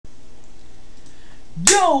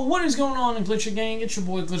Yo, what is going on in Glitcher Gang? It's your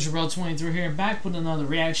boy GlitcherBro23 here, back with another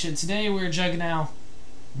reaction. Today we're checking out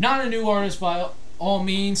not a new artist by all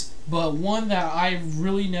means, but one that I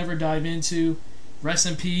really never dived into. Rest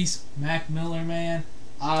in peace, Mac Miller, man.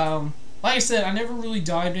 Like I said, I never really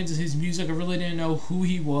dived into his music. I really didn't know who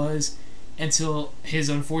he was until his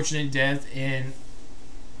unfortunate death. And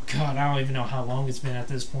God, I don't even know how long it's been at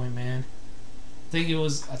this point, man. I think it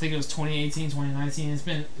was 2018, 2019. It's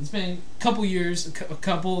been a couple years,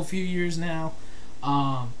 a few years now.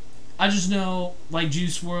 I just know, like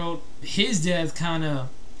Juice WRLD, his death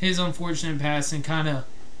his unfortunate passing kind of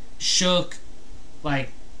shook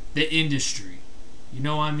like the industry. You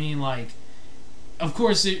know what I mean? Like, of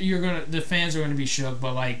course the fans are gonna be shook,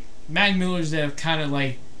 but like Mac Miller's death kind of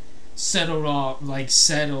like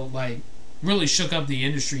really shook up the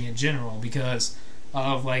industry in general because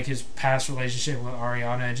of like his past relationship with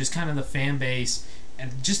Ariana and just kind of the fan base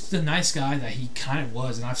and just the nice guy that he kind of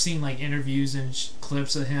was. And I've seen like interviews and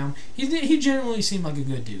clips of him. He generally seemed like a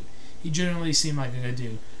good dude.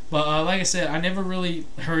 But like I said, I never really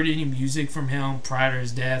heard any music from him prior to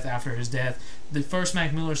his death, after his death. The first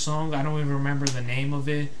Mac Miller song, I don't even remember the name of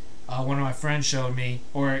it. One of my friends showed me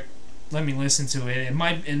or let me listen to it. It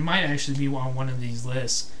might actually be on one of these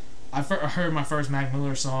lists. I heard my first Mac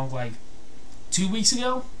Miller song like 2 weeks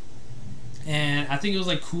ago, and I think it was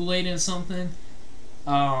like Kool-Aid and something.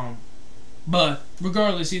 But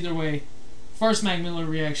regardless, either way, first Mac Miller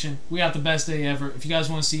reaction. We got the best day ever. If you guys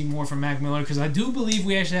want to see more from Mac Miller, because I do believe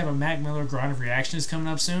we actually have a Mac Miller grind of reactions coming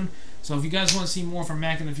up soon. So if you guys want to see more from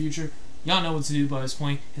Mac in the future, y'all know what to do by this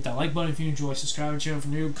point. Hit that like button if you enjoy. Subscribe to the channel if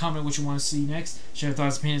you're new. Comment what you want to see next. Share your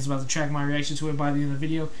thoughts and opinions about the track, my reaction to it by the end of the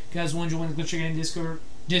video. If you guys want to join the Glitcher Gang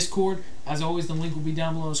Discord, as always, the link will be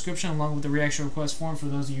down below in the description along with the reaction request form for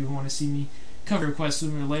those of you who want to see me cover requests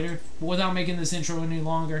sooner or later. But without making this intro any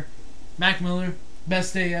longer, Mac Miller,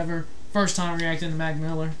 best day ever, first time reacting to Mac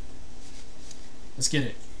Miller. Let's get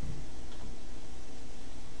it.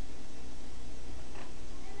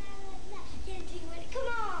 Come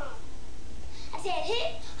on! I said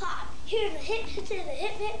hip hop, here's the hip to the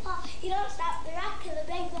hip hop. You don't stop the rock to the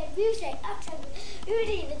bang bang music, up to the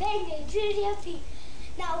Rudy, the bang bang to your feet.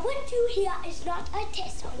 Now what you hear is not a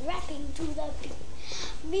test on rapping to the beat.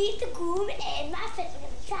 Meet the groom and my friends are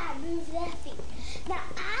going to try and move their feet. Now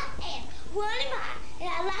I am one of mine, and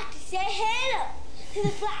I like to say hello to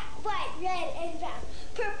the black, white, red, and brown,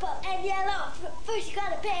 purple, and yellow. First you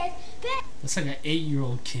gotta pass. That's like an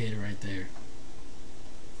 8-year-old kid right there.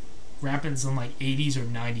 Rapping some like 80s or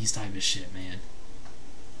 90s type of shit, man.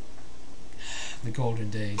 The golden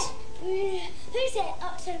days. Who's that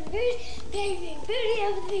up to the roof? Bang, booty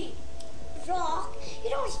over the beat. Rock, you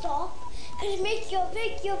don't stop, because it makes your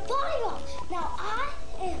body rock. Now I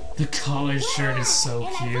am. The collared shirt is so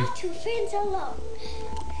and cute. I got 2 friends alone.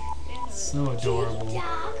 So adorable. Come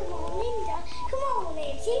on, Linda. Come on,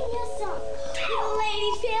 man, sing your song. Little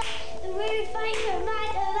ladies feel the word find her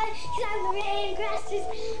mind alive. Cause I'm the red grasses,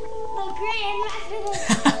 the grand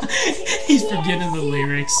master. He's forgetting the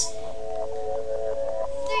lyrics.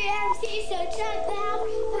 3 MCs, so check the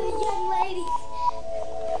house for the young ladies.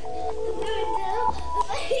 The window, the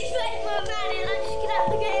ladies like my body like. Cause I'm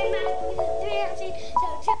the grand master with the 3 MCs, so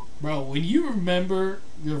check. Bro, when you remember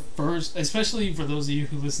your first, especially for those of you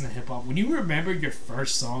who listen to hip-hop, when you remember your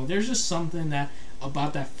first song, there's just something that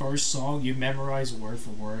about that first song you memorize word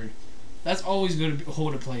for word. That's always going to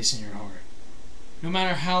hold a place in your heart. No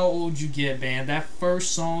matter how old you get, man, that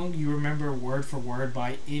first song you remember word for word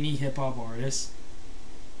by any hip-hop artist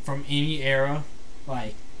from any era,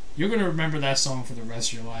 like, you're going to remember that song for the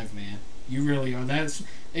rest of your life, man. You really are.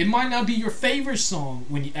 It might not be your favorite song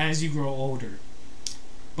as you grow older,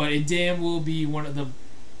 but it damn will be one of the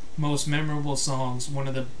most memorable songs, one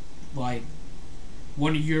of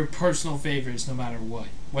your personal favorites, no matter what,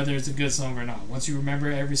 whether it's a good song or not. Once you remember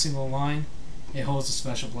every single line, it holds a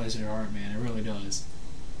special place in your heart, man. It really does.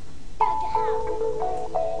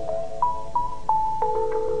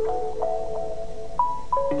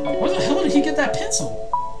 Where the hell did he get that pencil?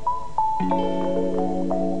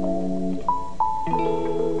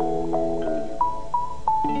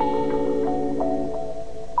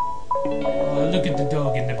 Look at the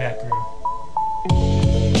dog in the background.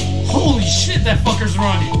 Holy shit, that fucker's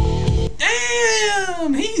running.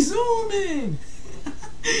 Damn, he's zooming.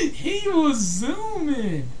 He was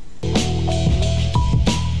zooming.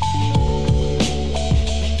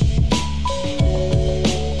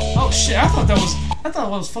 Oh shit, I thought that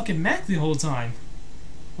was fucking Mac the whole time.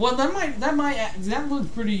 Well, that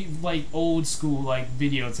looked pretty like old school, like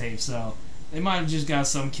videotape, so they might have just got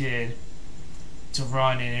some kid to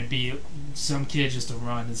run and it'd be some kid just to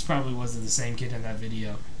run. This probably wasn't the same kid in that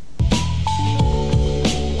video.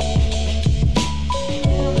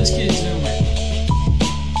 What this kid's doing?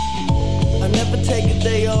 I never take a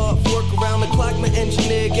day off. Work around the clock, my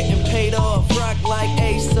engineer getting paid off. Rock like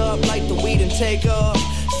Ace up, like the weed and take off.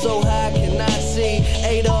 So high, cannot see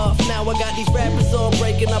Adolf. Now I got these rappers all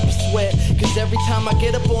breaking up a sweat. Cause every time I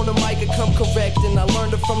get up on the mic, I come correct. And I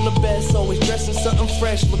learned it from the best. Always dressing something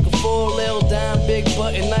fresh. Looking for a little dime, big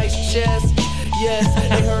button, nice chest. Yes,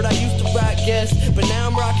 they heard I used to rock Guess, but now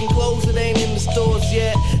I'm rocking clothes that ain't in the stores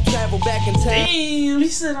yet. Travel back in time. Damn, he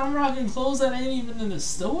said I'm rocking clothes that ain't even in the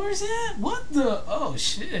stores yet? What the? Oh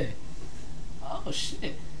shit. Oh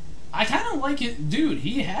shit. I kind of like it, dude.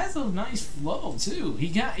 He has a nice flow too. He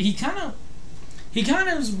kind of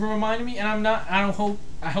is reminding me, and I hope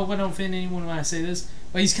I don't offend anyone when I say this,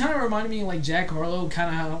 but he's kind of reminding me of like Jack Harlow, kind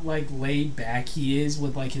of how like laid back he is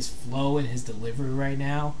with like his flow and his delivery right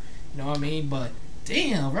now. You know what I mean? But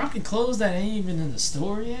damn, rocking clothes that ain't even in the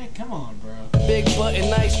store yet? Come on, bro. Big button,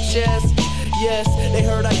 nice chest. Yes, they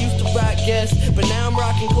heard I used to rock Guess, but now I'm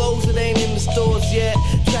rocking clothes that ain't in the stores yet.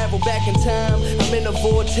 Travel back in time, I'm in a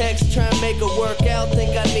vortex, trying to make it work out.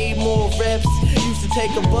 Think I need more reps. Used to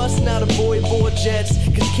take a bus, now the boy board jets.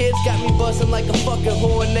 Cause kids got me busting like a fucking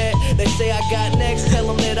hornet. They say I got next, tell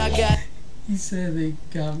them that I got. He said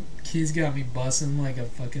kids got me busting like a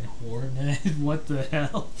fucking hornet. What the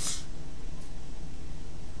hell?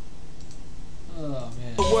 Oh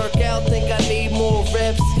man. Work out, think I need more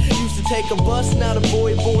reps. Used to take a bus, now the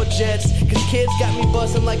boy board jets. Cause kids got me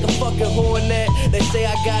busting like a fucking hornet. They say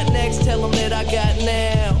I got next, tell them that I got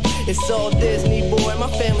now. It's all Disney, boy, my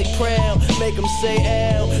family proud. Make them say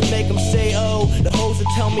L, make them say O. The hoes that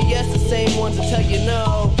tell me yes, the same ones that tell you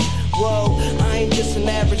no. Whoa, I ain't just an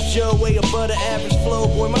average Joe, way above the average flow.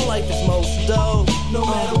 Boy, my life is most dope. No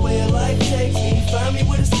matter where life takes me, find me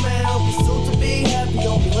with a smile. Be soon to be happy,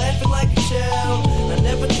 don't be laughing like a child. I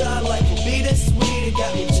never thought life would be this sweet. It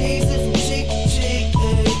got me cheesy from cheek to cheek,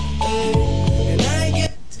 and I ain't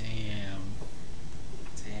get.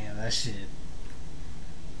 Damn, that shit.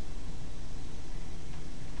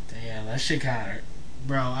 Damn, that shit kinda.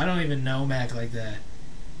 Bro, I don't even know Mac like that.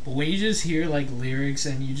 But when you just hear like lyrics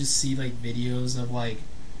and you just see like videos of like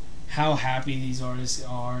how happy these artists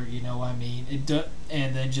are, you know what I mean?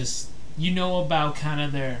 And then just you know about kind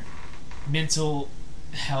of their mental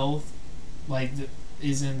health, like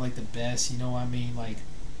isn't like the best, you know what I mean? Like,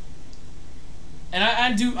 and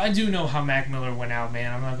I do know how Mac Miller went out,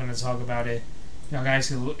 man. I'm not gonna talk about it. Y'all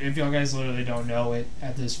guys, if y'all guys literally don't know it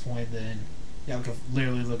at this point, then y'all can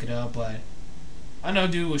literally look it up, but. I know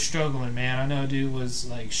dude was struggling, man. I know dude was,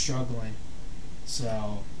 like, struggling.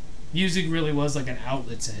 So, music really was, like, an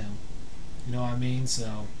outlet to him. You know what I mean?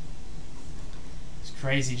 So, it's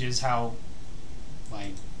crazy just how,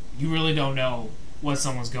 like, you really don't know what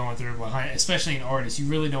someone's going through behind, especially an artist. You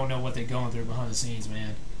really don't know what they're going through behind the scenes,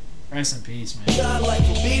 man. Rest in peace, man. God, life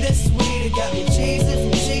will be this sweet. It got me cheesy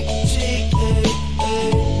from cheek to cheek,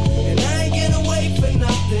 and I ain't get away for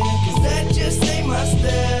nothing, cause that just ain't my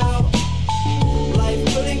style.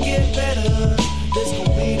 Couldn't get better. This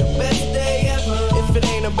gon' be the best day ever. If it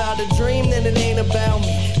ain't about a dream, then it ain't about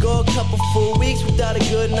me. Go a couple full weeks without a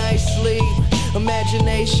good night's sleep.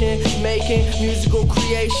 Imagination, making musical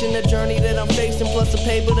creation. The journey that I'm facing, plus the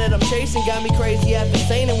paper that I'm chasing, got me crazy after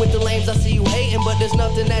saying it. With the lames I see you hating, but there's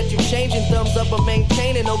nothing that you're changing. Thumbs up, I'm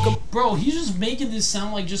maintaining. Bro, he's just making this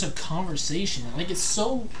sound like just a conversation. Like it's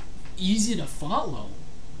so easy to follow.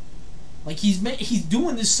 Like, he's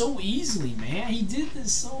doing this so easily, man. He did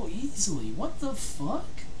this so easily. What the fuck?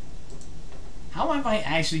 How have I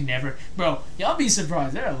actually never... Bro, y'all be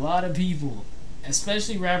surprised. There are a lot of people,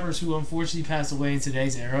 especially rappers who unfortunately passed away in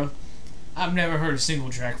today's era, I've never heard a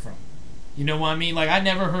single track from. You know what I mean? Like, I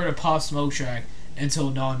never heard a Pop Smoke track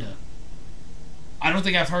until Donda. I don't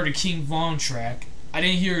think I've heard a King Von track. I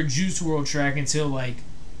didn't hear a Juice WRLD track until, like,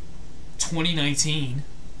 2019.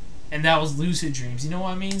 And that was Lucid Dreams. You know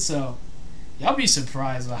what I mean? So... y'all be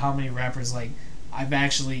surprised at how many rappers, like, I've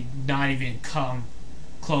actually not even come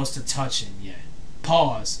close to touching yet.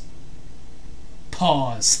 Pause.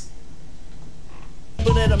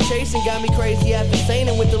 But that I'm chasing got me crazy after saying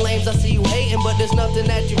it. With the lames I see you hating, but there's nothing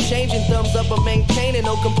that you're changing. Thumbs up, I'm maintaining.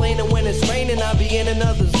 No complaining when it's raining. I'll be in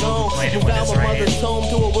another zone. Move out my mother's home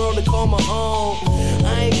to a world to call my own.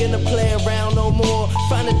 I ain't gonna play around no more.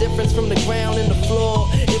 Find a difference from the ground and the floor.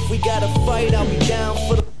 If we gotta fight, I'll be down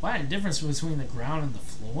for the... Find a difference between the ground and the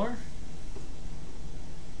floor?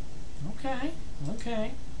 Okay.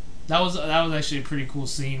 That was actually a pretty cool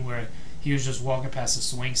scene where he was just walking past the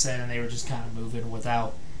swing set and they were just kind of moving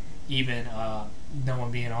without even no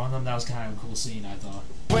one being on them. That was kind of a cool scene, I thought.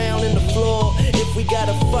 Round in the floor. If we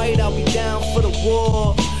gotta fight, I'll be down for the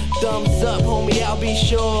war. Thumbs up, homie, I'll be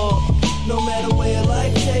sure. No matter where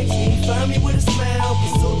life takes me, find me with a smile.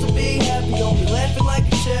 Pursuit to be happy, don't be laughing like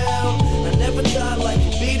a child. I never thought life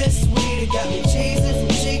would be this sweet. It got me cheesing from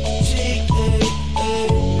cheek to cheek,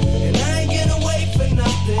 and I ain't gonna wait for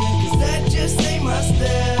nothing, cause that just ain't my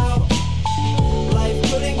style. Life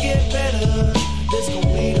couldn't get better. This gon'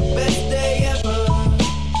 be the best day ever.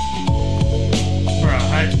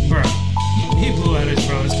 Bro, he blew out his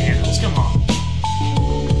brother's candles. Come on.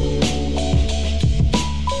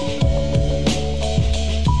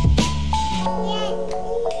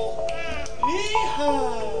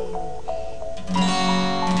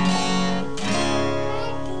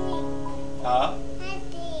 Huh?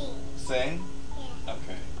 Sing? Yeah.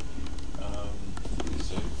 Okay. Let me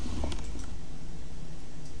see.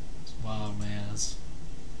 Wow, man, that's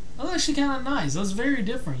actually kind of nice. That's very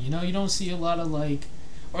different. You know, you don't see a lot of like,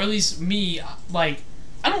 or at least me, like,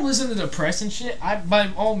 I don't listen to depressing shit.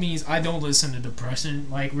 By all means, I don't listen to depressing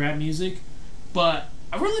like rap music, but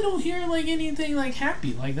I really don't hear like anything like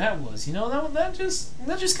happy like that was. You know, that just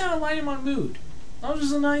kind of lightened my mood. That was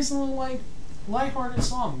just a nice little like lighthearted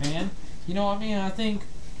song, man. You know what I mean? I think,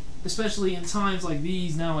 especially in times like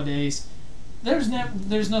these nowadays, there's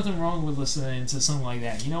nothing wrong with listening to something like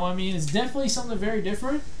that. You know what I mean? It's definitely something very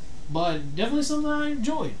different, but definitely something I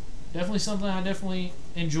enjoyed. Definitely something I definitely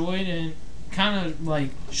enjoyed, and kind of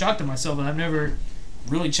like shocked at myself that I've never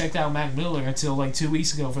really checked out Mac Miller until like 2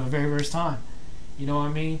 weeks ago for the very first time. You know what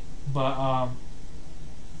I mean? But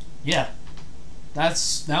yeah. That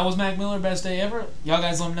was Mac Miller, best day ever. Y'all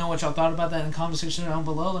guys let me know what y'all thought about that in the comment section down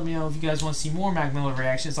below. Let me know if you guys want to see more Mac Miller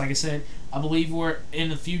reactions. Like I said, I believe we're in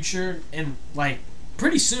the future, and like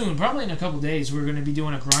pretty soon, probably in a couple days, we're going to be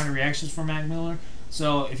doing a grinder reactions for Mac Miller.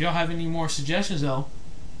 So if y'all have any more suggestions though,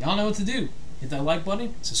 y'all know what to do. Hit that like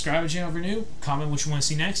button, subscribe to the channel if you're new, comment what you want to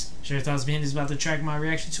see next, share your thoughts behind this about the track my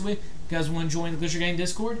reaction to it. If you guys want to join the Glitcher Gang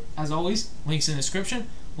Discord, as always, links in the description,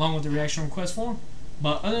 along with the reaction request form.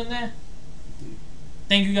 But other than that,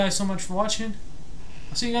 thank you guys so much for watching.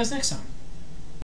 I'll see you guys next time.